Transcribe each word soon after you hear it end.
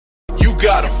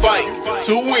gotta fight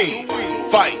to win.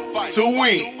 Fight to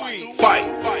win.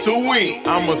 Fight to win.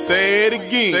 I'ma say it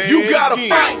again. You gotta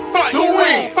fight to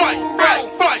win.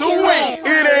 Fight to win.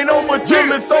 It ain't over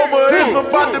till it's over. It's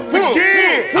about to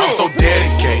begin. I'm so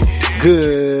dedicated.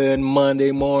 Good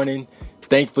Monday morning.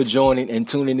 Thanks for joining and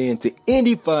tuning in to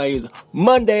Indie Fire's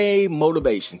Monday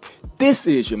Motivation. This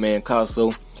is your man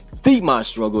Causso, the My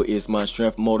Struggle is My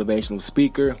Strength motivational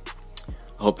speaker.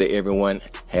 I hope that everyone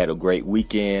had a great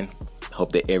weekend.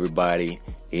 Hope that everybody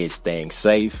is staying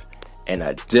safe, and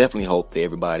I definitely hope that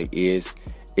everybody is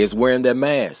wearing their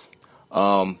mask.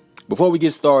 Before we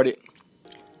get started,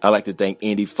 I'd like to thank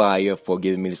Indie Fire for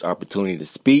giving me this opportunity to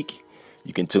speak.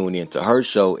 You can tune in to her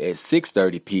show at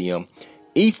 6:30 p.m.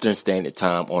 Eastern Standard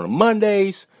Time on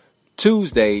Mondays,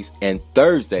 Tuesdays, and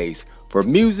Thursdays for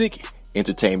music,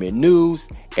 entertainment news,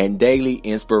 and daily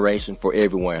inspiration for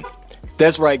everyone.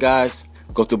 That's right, guys.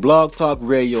 Go to Blog Talk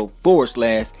Radio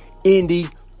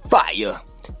 /Indie Fire.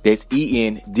 That's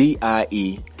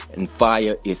ENDIE, and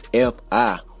Fire is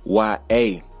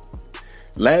FIYA.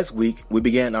 Last week, we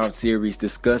began our series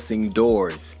discussing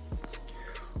doors.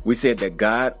 We said that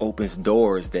God opens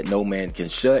doors that no man can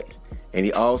shut, and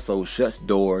He also shuts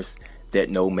doors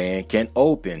that no man can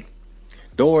open.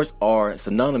 Doors are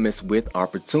synonymous with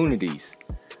opportunities.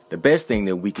 The best thing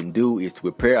that we can do is to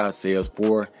prepare ourselves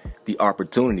for the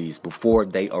opportunities before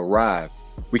they arrive.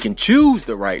 We can choose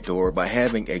the right door by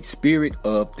having a spirit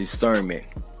of discernment.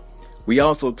 We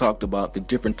also talked about the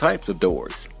different types of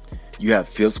doors. You have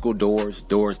physical doors,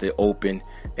 doors that open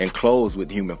and close with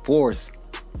human force.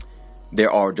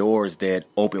 There are doors that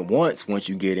open once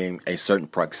you get in a certain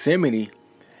proximity.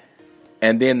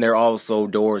 And then there are also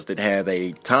doors that have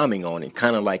a timing on it,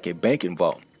 kind of like a banking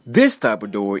vault. This type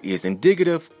of door is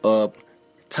indicative of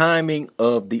timing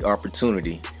of the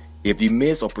opportunity. If you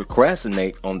miss or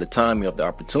procrastinate on the timing of the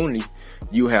opportunity,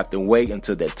 you have to wait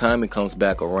until that timing comes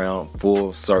back around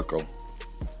full circle.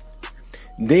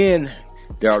 Then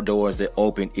there are doors that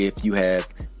open if you have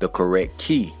the correct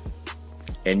key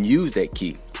and use that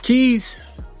key. Keys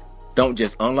don't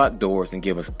just unlock doors and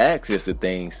give us access to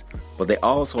things, but they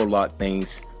also lock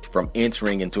things from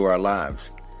entering into our lives.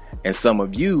 And some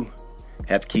of you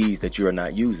have keys that you are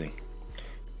not using.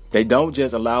 They don't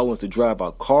just allow us to drive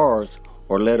our cars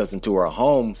or let us into our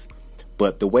homes,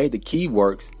 but the way the key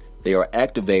works, they are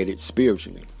activated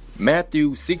spiritually.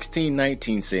 Matthew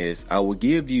 16:19 says, I will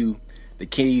give you the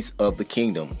keys of the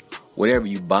kingdom. Whatever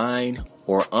you bind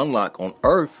or unlock on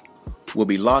earth will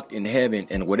be locked in heaven,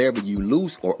 and whatever you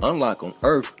loose or unlock on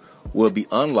earth will be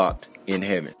unlocked in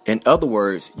heaven. In other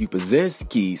words, you possess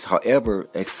keys. However,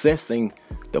 accessing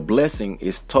the blessing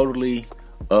is totally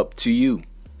up to you.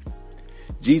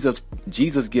 Jesus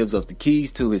gives us the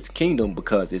keys to His kingdom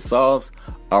because it solves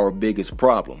our biggest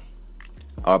problem.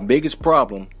 Our biggest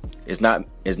problem is not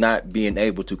being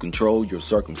able to control your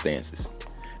circumstances.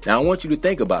 Now I want you to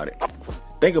think about it.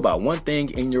 Think about one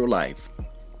thing in your life.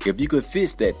 If you could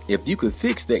fix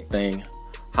that thing,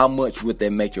 how much would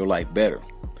that make your life better?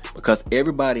 Because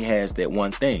everybody has that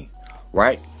one thing,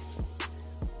 right?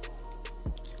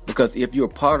 Because if you're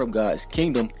part of God's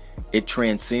kingdom, it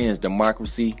transcends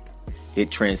democracy, it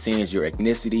transcends your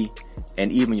ethnicity,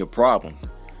 and even your problem.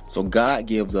 So God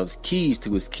gives us keys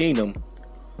to His kingdom.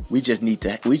 We just need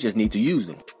to use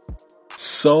them.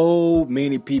 So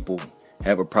many people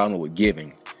have a problem with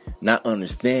giving, not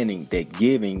understanding that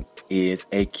giving is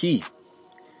a key.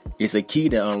 It's a key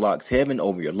that unlocks heaven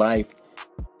over your life.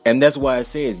 And that's why it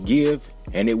says, give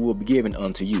and it will be given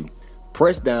unto you.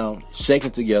 Pressed down,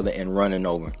 shaken together, and running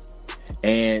over.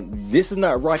 And this is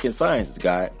not rocket science,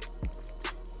 God.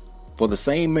 For the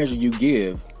same measure you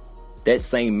give, that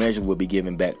same measure will be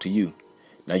given back to you.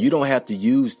 Now, you don't have to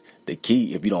use the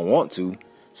key if you don't want to.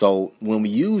 So when we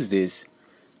use this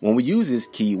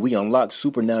key, we unlock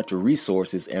supernatural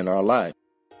resources in our life.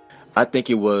 I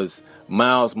think it was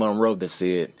Miles Monroe that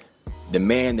said, the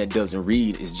man that doesn't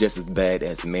read is just as bad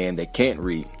as the man that can't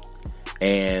read.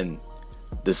 And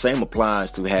the same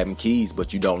applies to having keys,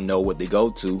 but you don't know what they go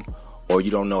to, or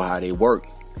you don't know how they work.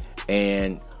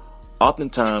 And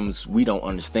oftentimes we don't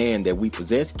understand that we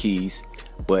possess keys,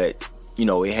 but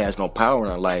it has no power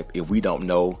in our life if we don't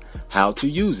know how to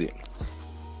use it.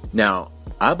 Now,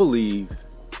 I believe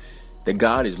that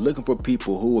God is looking for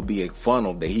people who will be a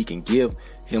funnel that He can give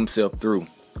Himself through.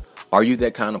 Are you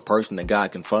that kind of person that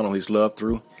God can funnel His love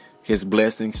through, His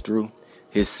blessings through,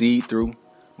 His seed through?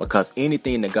 Because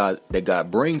anything that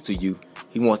God brings to you,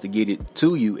 He wants to get it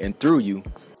to you and through you.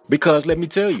 Because let me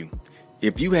tell you,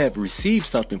 if you have received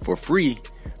something for free,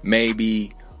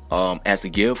 maybe as a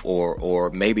gift or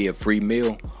maybe a free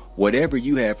meal, whatever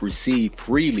you have received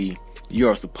freely You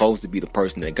are supposed to be the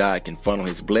person that God can funnel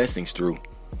his blessings through.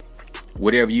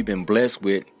 Whatever you've been blessed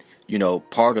with,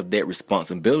 part of that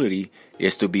responsibility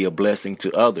is to be a blessing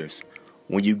to others.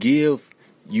 When you give,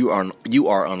 you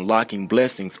are unlocking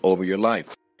blessings over your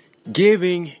life.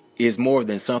 Giving is more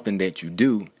than something that you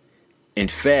do. In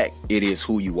fact, it is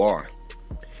who you are.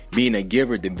 Being a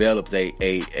giver develops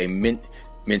a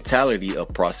mentality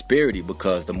of prosperity,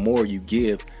 because the more you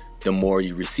give, the more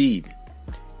you receive.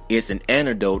 It's an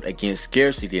antidote against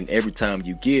scarcity, and every time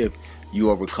you give, you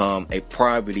overcome a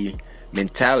poverty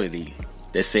mentality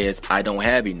that says, I don't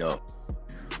have enough.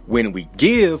 When we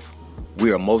give,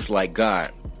 we are most like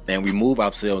God, and we move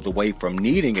ourselves away from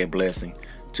needing a blessing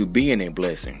to being a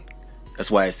blessing. That's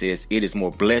why it says it is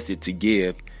more blessed to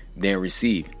give than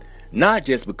receive. Not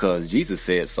just because Jesus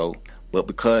said so, but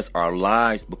because our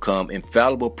lives become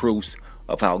infallible proofs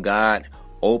of how God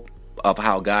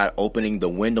opening the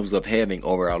windows of heaven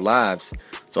over our lives,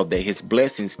 so that his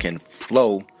blessings can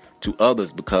flow to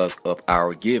others because of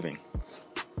our giving.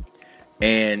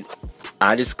 And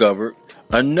I discovered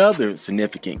another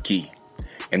significant key,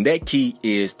 and that key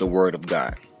is the Word of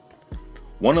God.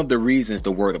 One of the reasons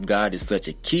the Word of God is such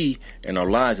a key in our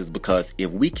lives is because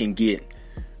if we can get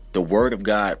the Word of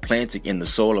God planted in the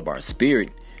soul of our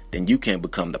spirit, then you can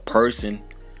become the person.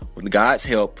 With God's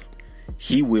help,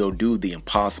 he will do the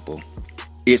impossible.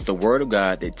 It's the Word of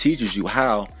God that teaches you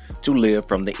how to live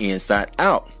from the inside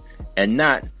out and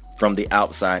not from the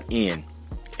outside in.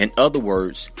 In other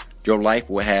words, your life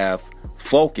will have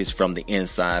focus from the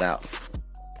inside out.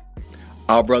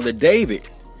 Our brother David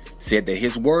said that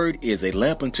his word is a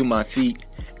lamp unto my feet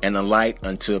and a light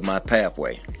unto my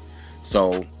pathway.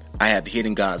 So I have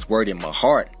hidden God's word in my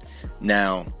heart.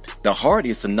 Now, the heart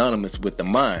is synonymous with the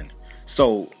mind.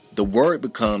 So the word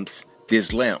becomes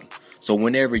this lamp. So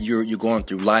whenever you're going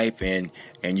through life and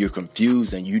you're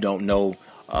confused and you don't know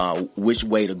which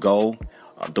way to go,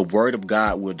 the Word of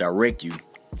God will direct you,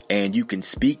 and you can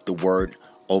speak the word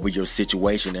over your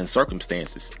situation and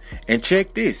circumstances. And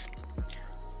check this.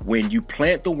 When you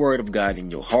plant the Word of God in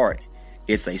your heart,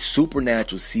 it's a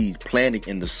supernatural seed planted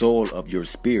in the soul of your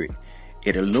spirit.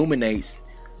 It illuminates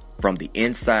from the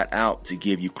inside out to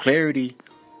give you clarity.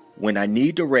 When I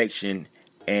need direction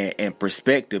and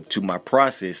perspective to my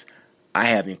process, I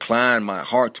have inclined my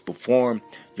heart to perform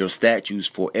your statutes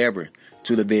forever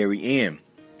to the very end.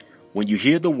 When you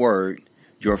hear the word,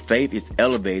 your faith is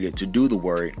elevated to do the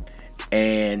word.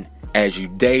 And as you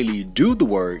daily do the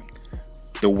word,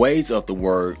 the ways of the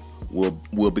word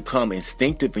will become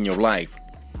instinctive in your life.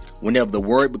 Whenever the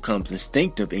word becomes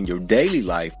instinctive in your daily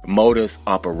life, modus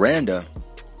operandi,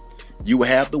 you will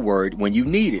have the word when you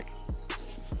need it.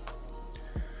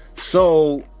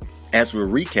 So, as we are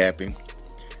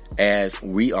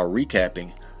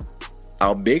recapping,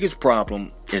 our biggest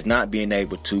problem is not being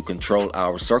able to control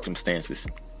our circumstances.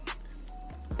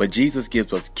 But Jesus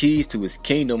gives us keys to his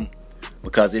kingdom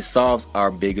because it solves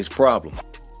our biggest problem.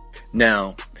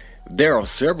 Now, there are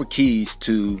several keys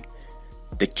to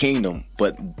the kingdom,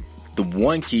 but the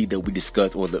one key that we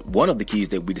discussed, or one of the keys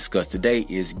that we discussed today,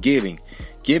 is giving.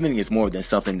 Giving is more than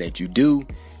something that you do.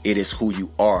 It is who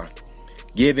you are.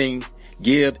 Give and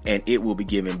it will be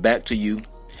given back to you.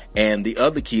 And the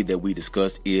other key that we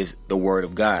discussed is the Word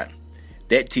of God.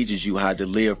 That teaches you how to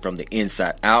live from the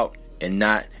inside out and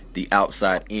not the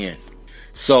outside in.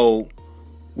 So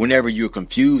whenever you're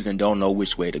confused and don't know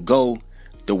which way to go,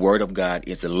 the Word of God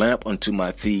is a lamp unto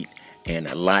my feet and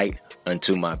a light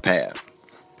unto my path.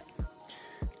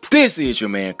 This is your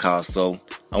man Causso.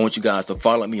 I want you guys to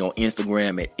follow me on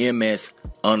Instagram at ms_is_ms.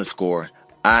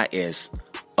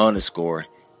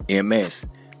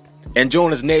 And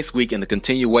join us next week in the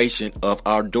continuation of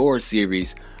our Door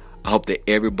series. I hope that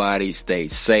everybody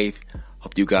stays safe.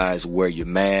 Hope you guys wear your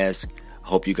mask.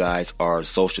 Hope you guys are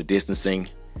social distancing.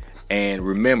 And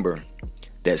remember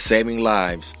that saving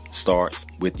lives starts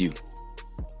with you.